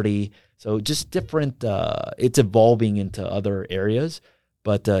property. So just different, it's evolving into other areas,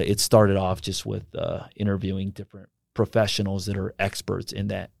 but it started off just with interviewing different professionals that are experts in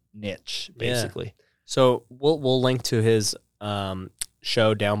that niche, basically. Yeah. So we'll link to his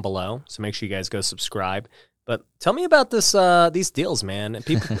show down below, so make sure you guys go subscribe. But tell me about these deals, man.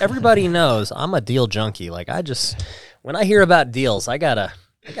 Everybody knows I'm a deal junkie. Like when I hear about deals, I gotta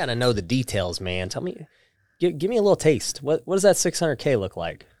know the details, man. Tell me, give me a little taste. What does that $600K look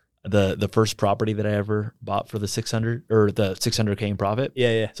like? The first property that I ever bought for the 600 or the $600K in profit.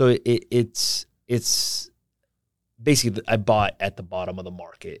 Yeah. So it's basically I bought at the bottom of the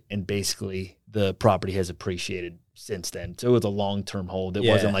market, and basically the property has appreciated since then. So it was a long-term hold. It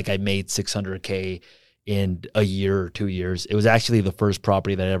wasn't like I made $600K in a year or 2 years. It was actually the first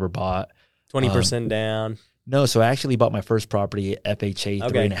property that I ever bought. 20% down. No, so I actually bought my first property at FHA,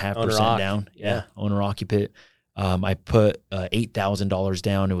 3.5% down. Yeah, owner occupant. I put $8,000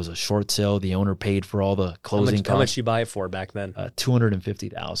 down. It was a short sale. The owner paid for all the closing costs. How much did you buy it for back then?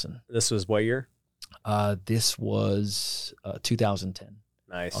 $250,000. This was what year? This was 2010.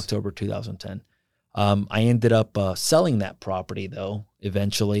 Nice. October 2010. I ended up selling that property though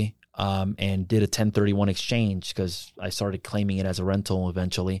eventually, and did a 1031 exchange because I started claiming it as a rental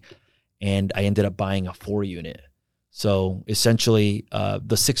eventually, and I ended up buying a 4-unit. So essentially,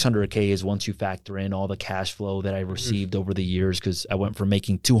 the $600K is once you factor in all the cash flow that I received over the years, because I went from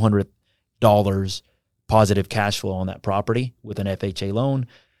making $200 positive cash flow on that property with an FHA loan.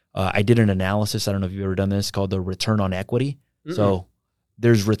 I did an analysis. I don't know if you've ever done this, called the return on equity. So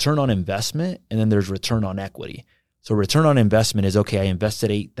there's return on investment, and then there's return on equity. So return on investment is, okay, I invested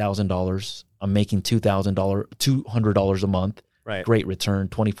 $8,000. I'm making $200 a month. Right. Great return,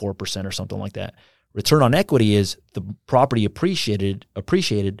 24% or something like that. Return on equity is the property appreciated.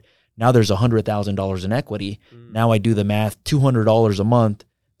 Now there's $100,000 in equity. Now I do the math, $200 a month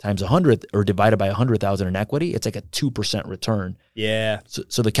times 100 or divided by 100,000 in equity. It's like a 2% return. Yeah.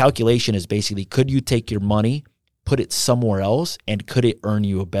 So the calculation is basically, could you take your money, put it somewhere else, and could it earn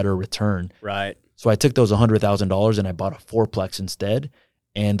you a better return? Right. So I took those $100,000 and I bought a fourplex instead.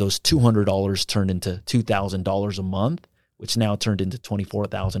 And those $200 turned into $2,000 a month, which now turned into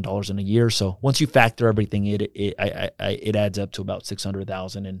 $24,000 in a year. So once you factor everything, it adds up to about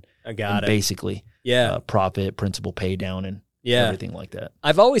 $600,000 and basically profit, principal pay down, and everything like that.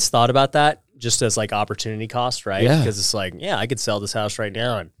 I've always thought about that just as like opportunity cost, right? Yeah. Because it's like, I could sell this house right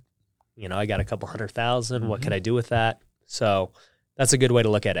now, and I got a couple $100,000. What could I do with that? So that's a good way to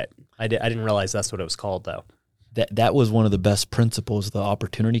look at it. I didn't realize that's what it was called though. That was one of the best principles, the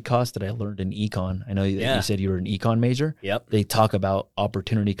opportunity cost, that I learned in econ. I know that you said you were an econ major. Yep. They talk about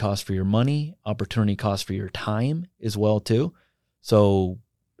opportunity cost for your money, opportunity cost for your time as well too. So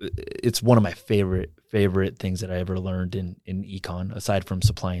it's one of my favorite things that I ever learned in econ, aside from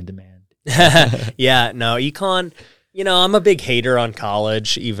supply and demand. Yeah, no, econ, I'm a big hater on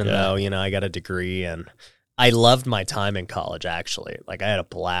college, even though, I got a degree, and I loved my time in college, actually. Like, I had a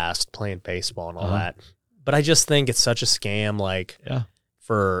blast playing baseball and all that. But I just think it's such a scam,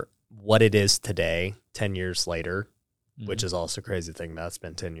 for what it is today, 10 years later, which is also a crazy thing. That's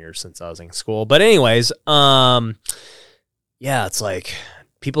been 10 years since I was in school. But anyways, it's like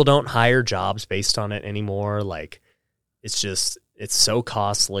people don't hire jobs based on it anymore. Like, it's so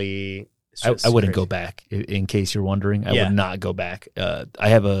costly. I wouldn't go back, in case you're wondering. I would not go back. I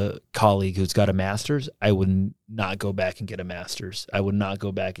have a colleague who's got a master's. I would not go back and get a master's. I would not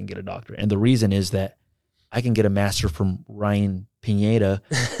go back and get a doctorate. And the reason is that I can get a master from Ryan Pineda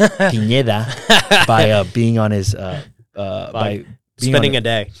by being on his by spending a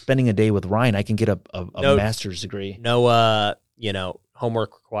day. Spending a day with Ryan, I can get a master's degree. No,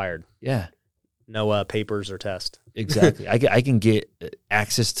 homework required. Yeah. No papers or tests. Exactly. I can get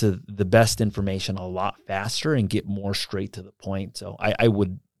access to the best information a lot faster and get more straight to the point. So I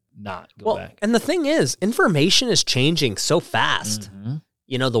would not go back. And the thing is, information is changing so fast. Mm-hmm.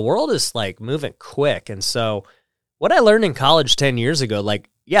 The world is like moving quick. And so what I learned in college 10 years ago,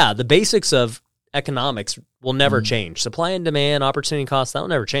 the basics of economics will never change. Supply and demand, opportunity cost, that will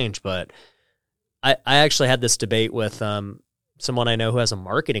never change. But I actually had this debate with someone I know who has a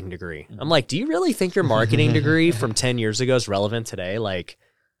marketing degree. I'm like, do you really think your marketing degree from 10 years ago is relevant today? Like,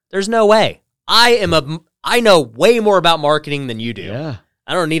 there's no way. I know way more about marketing than you do. Yeah.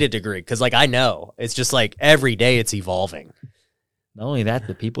 I don't need a degree because I know. It's just like every day it's evolving. Not only that,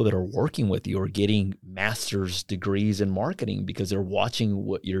 the people that are working with you are getting master's degrees in marketing because they're watching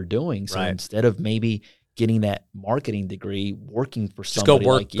what you're doing. So instead of maybe getting that marketing degree, working for somebody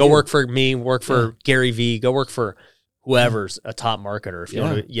like you. Go work for me, work for Gary Vee, go work for whoever's a top marketer. If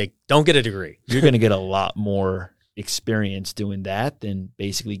you don't get a degree. You're going to get a lot more experience doing that than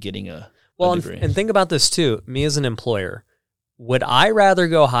basically getting a degree. And think about this too. Me as an employer, would I rather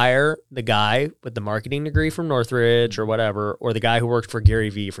go hire the guy with the marketing degree from Northridge or whatever, or the guy who worked for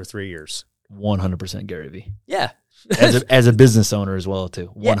Gary Vee for 3 years? 100% Gary Vee. Yeah. as a business owner as well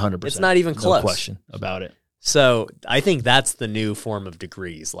too. 100%. It's not even close. No question about it. So I think that's the new form of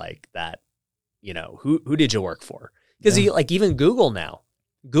degrees like that. Who did you work for? Because even Google now,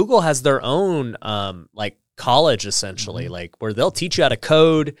 Google has their own college essentially, where they'll teach you how to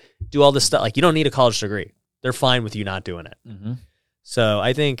code, do all this stuff. You don't need a college degree. They're fine with you not doing it. Mm-hmm. So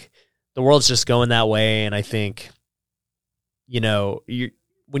I think the world's just going that way, and I think,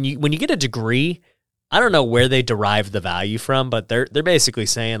 when you get a degree, I don't know where they derive the value from, but they're basically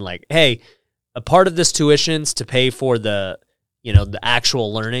saying hey, a part of this tuition's to pay for the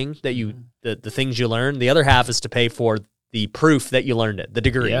actual learning that you the things you learn. The other half is to pay for the proof that you learned it, the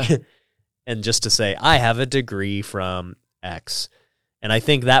degree, and just to say I have a degree from X. And I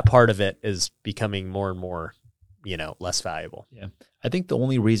think that part of it is becoming more and more, less valuable. Yeah. I think the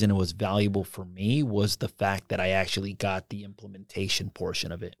only reason it was valuable for me was the fact that I actually got the implementation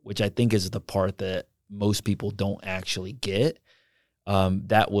portion of it, which I think is the part that most people don't actually get.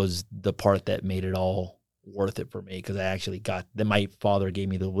 That was the part that made it all worth it for me because I actually got that. My father gave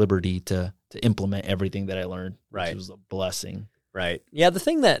me the liberty to implement everything that I learned, which was a blessing. Right. Yeah. The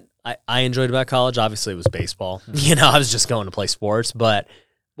thing that I enjoyed about college, obviously, was baseball. I was just going to play sports. But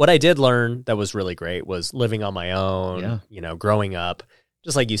what I did learn that was really great was living on my own, growing up.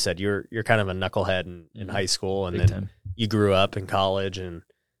 Just like you said, you're kind of a knucklehead in high school, and then you grew up in college. And,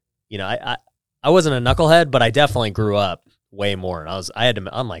 I wasn't a knucklehead, but I definitely grew up way more. And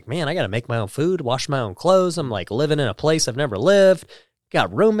I'm like, man, I got to make my own food, wash my own clothes. I'm living in a place I've never lived,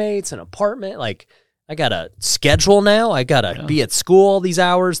 got roommates, an apartment, I got a schedule now. I got to be at school all these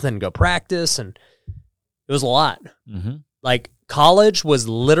hours, then go practice. And it was a lot. Mm-hmm. College was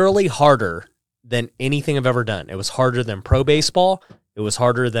literally harder than anything I've ever done. It was harder than pro baseball. It was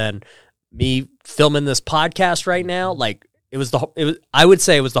harder than me filming this podcast right now. I would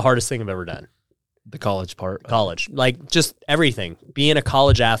say it was the hardest thing I've ever done. The college part. College. Just everything. Being a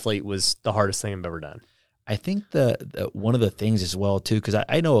college athlete was the hardest thing I've ever done. I think the one of the things as well too, because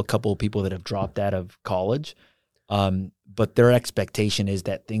I know a couple of people that have dropped out of college, but their expectation is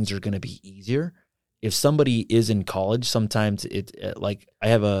that things are going to be easier. If somebody is in college, sometimes it's I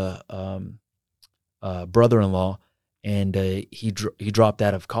have a brother-in-law, and he dropped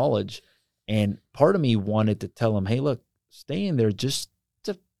out of college, and part of me wanted to tell him, hey, look, stay in there just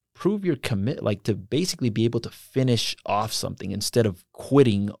to prove your commit, to basically be able to finish off something instead of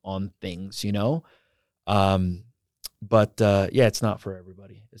quitting on things, But it's not for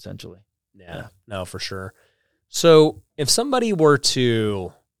everybody, essentially. Yeah, no, for sure. So if somebody were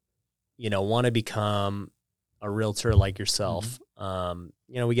to, want to become a realtor like yourself,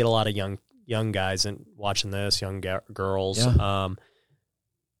 we get a lot of young guys and watching this, young girls. Yeah.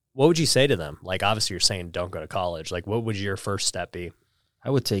 What would you say to them? Obviously you're saying don't go to college. What would your first step be? I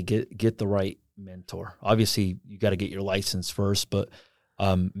would say get the right mentor. Obviously you got to get your license first, but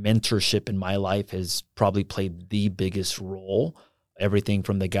mentorship in my life has probably played the biggest role. Everything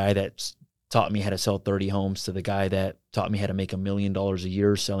from the guy that's taught me how to sell 30 homes to the guy that taught me how to make $1 million a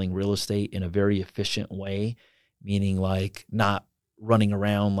year selling real estate in a very efficient way, meaning not running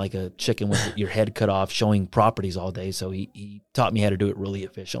around like a chicken with your head cut off showing properties all day. So he taught me how to do it really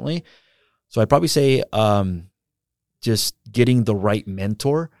efficiently. So I'd probably say just getting the right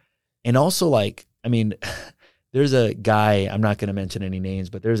mentor, and also I mean, there's a guy, I'm not going to mention any names,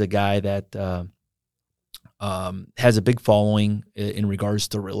 but there's a guy that has a big following in regards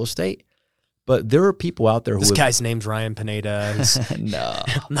to real estate. But there are people out there who This guy's name's Ryan Pineda. no,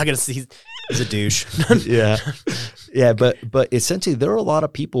 I'm not gonna see. He's a douche. yeah. But essentially, there are a lot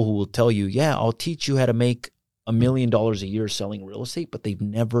of people who will tell you, "Yeah, I'll teach you how to make $1 million a year selling real estate," but they've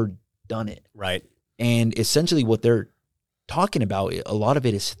never done it. Right. And essentially, what they're talking about, a lot of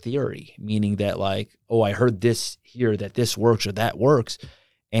it is theory, meaning that like, oh, I heard this here that this works or that works,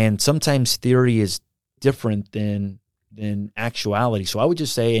 and sometimes theory is different than actuality. So I would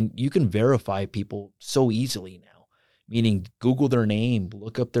just say, and you can verify people so easily now, meaning Google their name,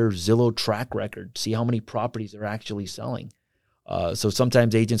 look up their Zillow track record, see how many properties they're actually selling. So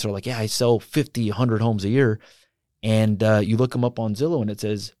sometimes agents are like, yeah, I sell 50, 100 homes a year. And you look them up on Zillow and it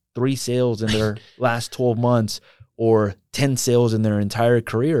says 3 sales in their last 12 months or 10 sales in their entire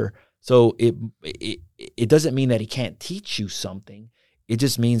career. So it doesn't mean that he can't teach you something. It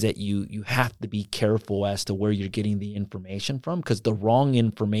just means that you have to be careful as to where you're getting the information from, because the wrong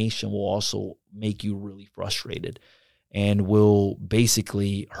information will also make you really frustrated and will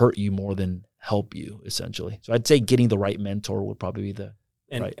basically hurt you more than help you, essentially. So I'd say getting the right mentor would probably be the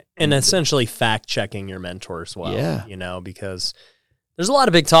right. And essentially fact checking your mentor as well. Yeah. You know, because there's a lot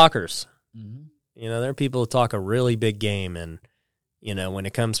of big talkers. Mm-hmm. You know, there are people who talk a really big game, and, you know, when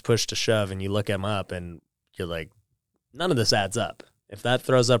it comes push to shove and you look them up and you're like, none of this adds up. If that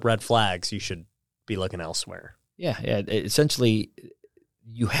throws up red flags, you should be looking elsewhere. Yeah. Essentially,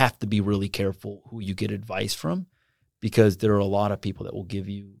 you have to be really careful who you get advice from, because there are a lot of people that will give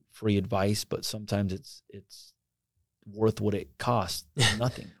you free advice, but sometimes it's worth what it costs.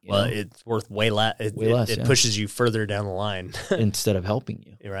 Nothing. Well, know? it's worth way less. It pushes you further down the line instead of helping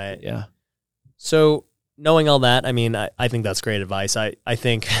you. Right. Yeah. So knowing all that, I mean, I think that's great advice. I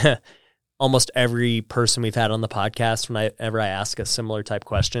think almost every person we've had on the podcast, whenever I ask a similar type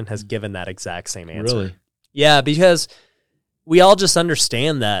question, has given that exact same answer. Really? Yeah, because we all just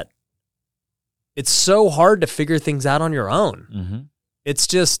understand that it's so hard to figure things out on your own. Mm-hmm. It's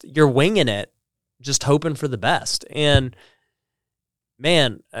just, you're winging it, just hoping for the best. And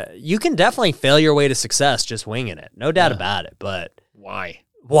man, you can definitely fail your way to success just winging it. No doubt about it. But why?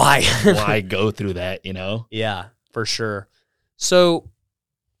 Why go through that, you know? Yeah, for sure. So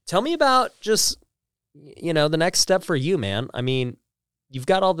tell me about just, you know, the next step for you, man. I mean, you've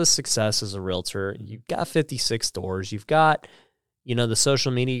got all this success as a realtor. You've got 56 doors. You've got, you know, the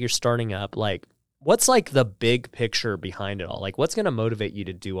social media you're starting up. Like, what's like the big picture behind it all? Like, what's going to motivate you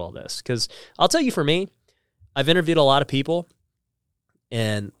to do all this? Because I'll tell you, for me, I've interviewed a lot of people,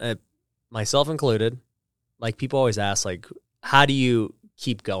 and myself included. Like, people always ask, like, how do you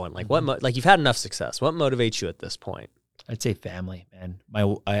keep going? Like, like, you've had enough success. What motivates you at this point? I'd say family, man.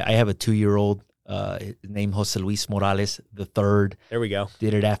 I have a 2-year-old named Jose Luis Morales the third. There we go.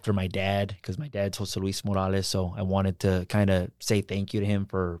 Did it after my dad, because my dad's Jose Luis Morales. So I wanted to kind of say thank you to him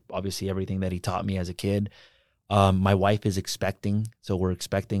for obviously everything that he taught me as a kid. My wife is expecting, so we're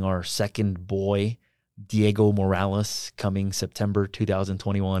expecting our second boy, Diego Morales, coming September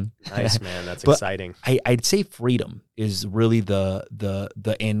 2021. Nice, man. That's exciting. I'd say freedom is really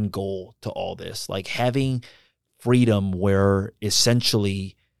the end goal to all this. Like, having freedom where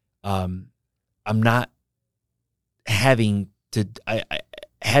essentially I'm not having to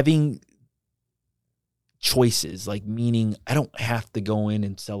having choices, like, meaning I don't have to go in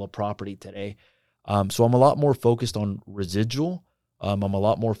and sell a property today. So I'm a lot more focused on residual. I'm a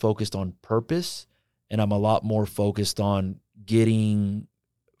lot more focused on purpose, and I'm a lot more focused on getting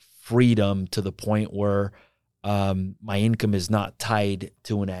freedom to the point where my income is not tied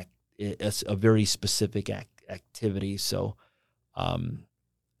to a very specific activity. So,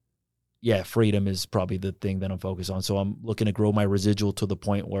 yeah, freedom is probably the thing that I'm focused on. So I'm looking to grow my residual to the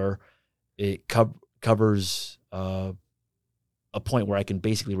point where it covers a point where I can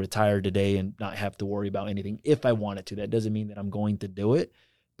basically retire today and not have to worry about anything if I wanted to. That doesn't mean that I'm going to do it,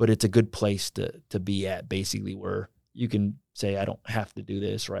 but it's a good place to be at, basically, where you can say, I don't have to do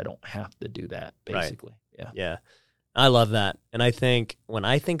this or I don't have to do that, basically. Right. Yeah. I love that. And I think when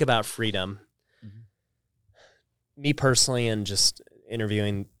I think about freedom, me personally, and just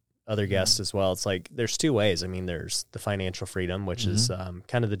interviewing other guests as well, it's like there's two ways. I mean, there's the financial freedom, which is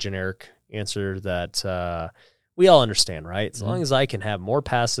kind of the generic answer that we all understand, right? As long as I can have more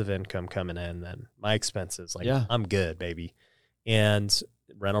passive income coming in than my expenses, like, I'm good, baby. And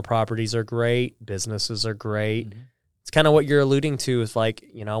rental properties are great. Businesses are great. It's kind of what you're alluding to, is like,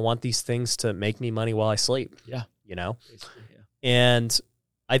 you know, I want these things to make me money while I sleep. Yeah. You know? And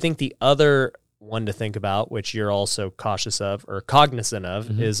I think the other one to think about, which you're also cautious of or cognizant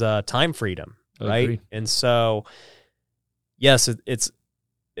of, is time freedom. right? Agreed. And so, yes, it's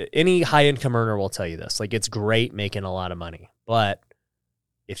any high income earner will tell you this. Like, it's great making a lot of money, but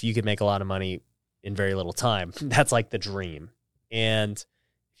if you could make a lot of money in very little time, that's like the dream. And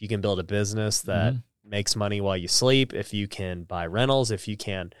if you can build a business that makes money while you sleep, if you can buy rentals, if you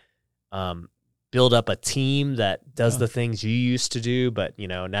can build up a team that does the things you used to do, but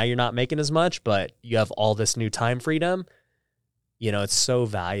now you're not making as much, but you have all this new time freedom, it's so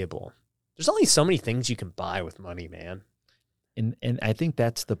valuable. There's only so many things you can buy with money, man. And I think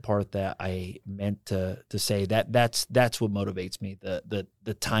that's the part that I meant to say, that's what motivates me,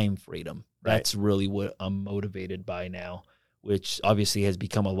 the time freedom. Right. That's really what I'm motivated by now, which obviously has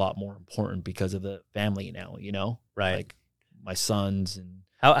become a lot more important because of the family now, Right. Like my sons and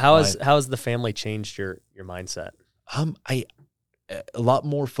how has the family changed your mindset? I a lot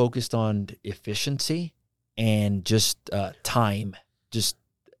more focused on efficiency and just time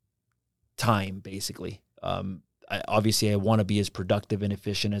basically. I want to be as productive and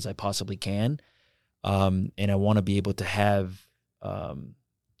efficient as I possibly can. And I want to be able to have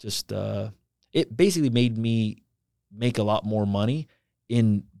it basically made me make a lot more money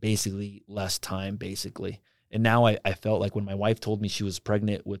in basically less time, basically. And now I felt like when my wife told me she was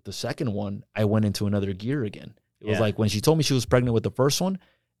pregnant with the second one, I went into another gear again. It was like when she told me she was pregnant with the first one,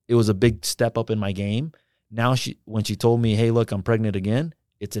 it was a big step up in my game. Now when she told me, hey, look, I'm pregnant again,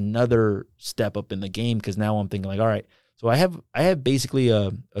 it's another step up in the game, because now I'm thinking like, all right, so I have basically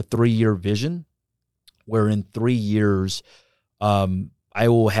a 3-year vision where in 3 years I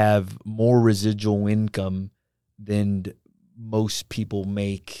will have more residual income than most people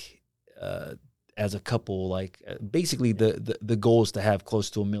make as a couple. Like basically the goal is to have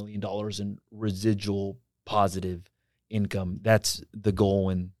close to $1 million in residual positive income. That's the goal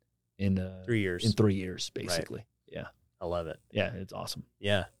in 3 years. In 3 years, basically. Right. Yeah. I love it. Yeah, it's awesome.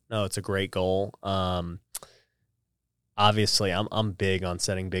 Yeah. No, it's a great goal. Obviously I'm big on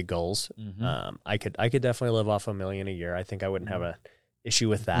setting big goals. Mm-hmm. I could definitely live off $1 million a year. I think I wouldn't have a issue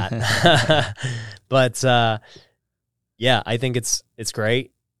with that. But yeah, I think it's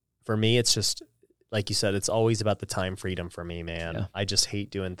great. For me, it's just like you said, it's always about the time freedom for me, man. Yeah. I just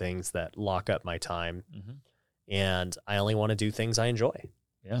hate doing things that lock up my time. Mm-hmm. And I only want to do things I enjoy.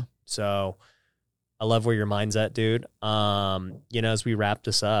 Yeah. So I love where your mind's at, dude. As we wrap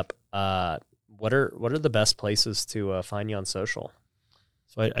this up, what are the best places to find you on social?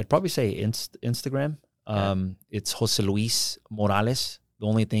 So I'd probably say Instagram. It's Jose Luis Morales. The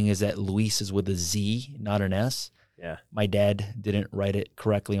only thing is that Luis is with a Z, not an S. Yeah. My dad didn't write it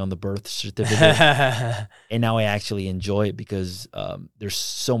correctly on the birth certificate. And now I actually enjoy it because there's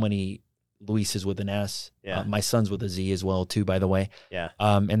so many Luises with an S. Yeah. My son's with a Z as well, too, by the way. Yeah.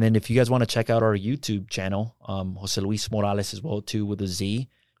 And then if you guys want to check out our YouTube channel, Jose Luis Morales as well, too, with a Z.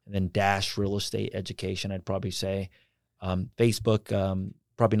 And then Dash Real Estate Education, I'd probably say. Facebook,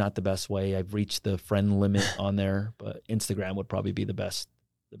 probably not the best way. I've reached the friend limit on there, but Instagram would probably be the best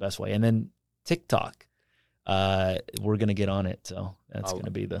way. And then TikTok, we're gonna get on it, so that's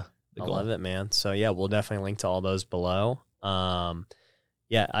gonna be the goal. I love it, man. So yeah, we'll definitely link to all those below.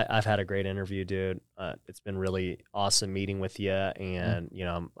 Yeah, I've had a great interview, dude. It's been really awesome meeting with you, and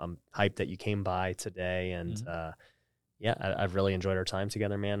I'm hyped that you came by today, and yeah, I've really enjoyed our time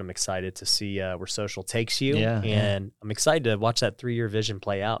together, man. I'm excited to see where social takes you, and I'm excited to watch that 3-year vision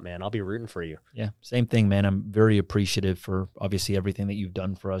play out, man. I'll be rooting for you. Yeah, same thing, man. I'm very appreciative for obviously everything that you've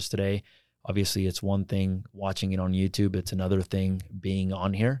done for us today. Obviously, it's one thing watching it on YouTube. It's another thing being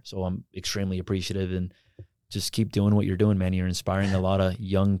on here. So I'm extremely appreciative, and just keep doing what you're doing, man. You're inspiring a lot of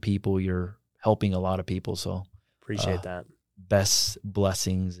young people. You're helping a lot of people. So appreciate that. Best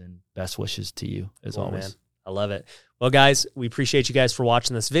blessings and best wishes to you as always. Man. I love it. Well, guys, we appreciate you guys for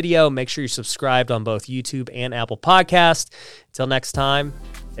watching this video. Make sure you're subscribed on both YouTube and Apple Podcast. Until next time,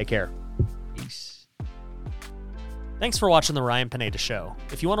 take care. Peace. Thanks for watching The Ryan Pineda Show.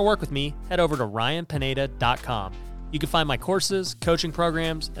 If you want to work with me, head over to ryanpineda.com. You can find my courses, coaching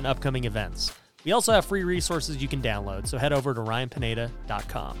programs, and upcoming events. We also have free resources you can download, so head over to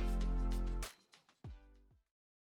ryanpineda.com.